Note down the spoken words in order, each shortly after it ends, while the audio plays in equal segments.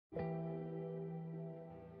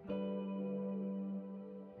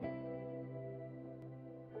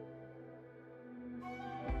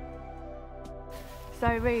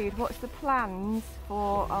So Reed, what's the plans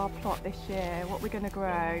for our plot this year? What we're going to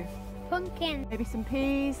grow? Pumpkin. Maybe some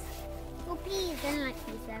peas? Well, peas. I don't like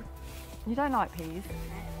peas though. You don't like peas?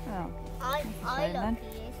 Oh, I love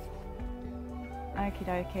peas. Okie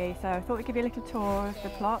dokie. So I thought we'd give you a little tour of the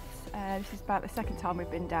plots. This is about the second time we've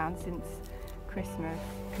been down since Christmas.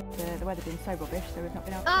 The weather's been so rubbish, so we've not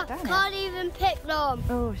been able to get down can't yet. even pick them.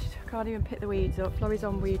 Oh, can't even pick the weeds up. Florrie's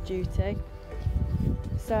on weed duty.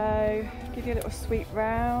 So, give you a little sweep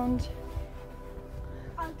round.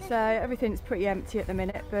 So everything's pretty empty at the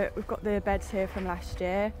minute, but we've got the beds here from last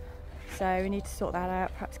year. So we need to sort that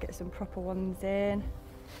out, perhaps get some proper ones in.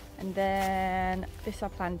 And then this I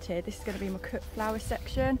planted. This is going to be my cut flower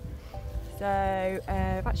section. So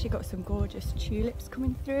I've actually got some gorgeous tulips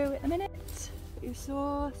coming through at the minute that you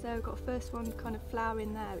saw. So we've got the first one kind of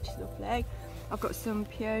flowering there, which is lovely. I've got some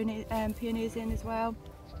peonies in as well.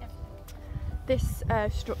 This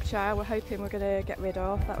structure we're hoping we're going to get rid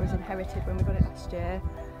of. That was inherited when we got it last year.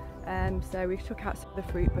 So we took out some of the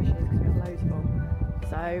fruit bushes because we had loads of them.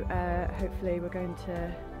 So hopefully we're going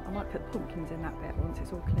to, I might put the pumpkins in that bit once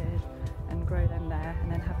it's all cleared and grow them there,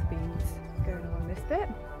 and then have the beans going along this bit.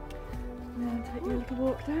 And then take you a little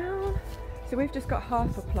walk down. So we've just got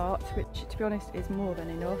half a plot, which to be honest is more than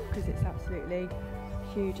enough because it's absolutely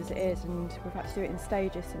huge as it is, and we've had to do it in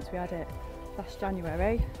stages since we had it last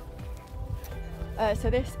January.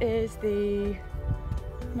 So this is the,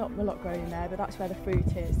 not a lot growing there, but that's where the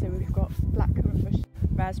fruit is. So we've got blackcurrant bush,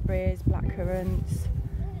 raspberries, blackcurrants.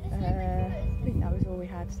 I think that was all we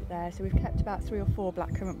had there. So we've kept about 3 or 4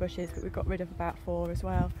 blackcurrant bushes, but we've got rid of about 4 as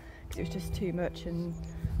well because it was just too much and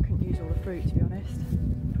couldn't use all the fruit, to be honest.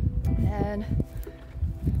 And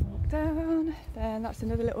walk down. Then that's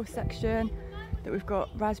another little section that we've got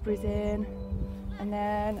raspberries in, and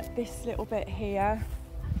then this little bit here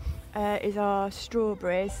is our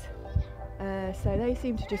strawberries. So they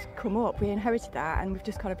seem to just come up. We inherited that and we've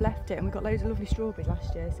just kind of left it, and we got loads of lovely strawberries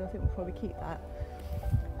last year, so I think we'll probably keep that.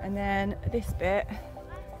 And then this bit,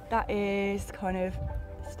 that is kind of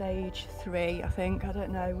stage 3, I think. I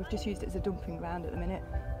don't know, we've just used it as a dumping ground at the minute,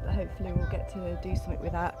 but hopefully we'll get to do something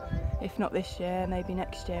with that. If not this year, maybe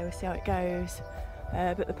next year, we'll see how it goes.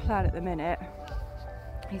 But the plan at the minute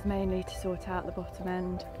is mainly to sort out the bottom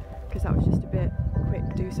end, because that was just a bit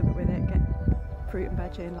quick, do something with it, get fruit and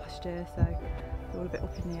veg in last year, so it's all a bit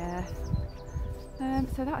up in the air.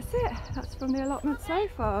 So that's it, that's from the allotment so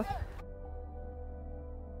far.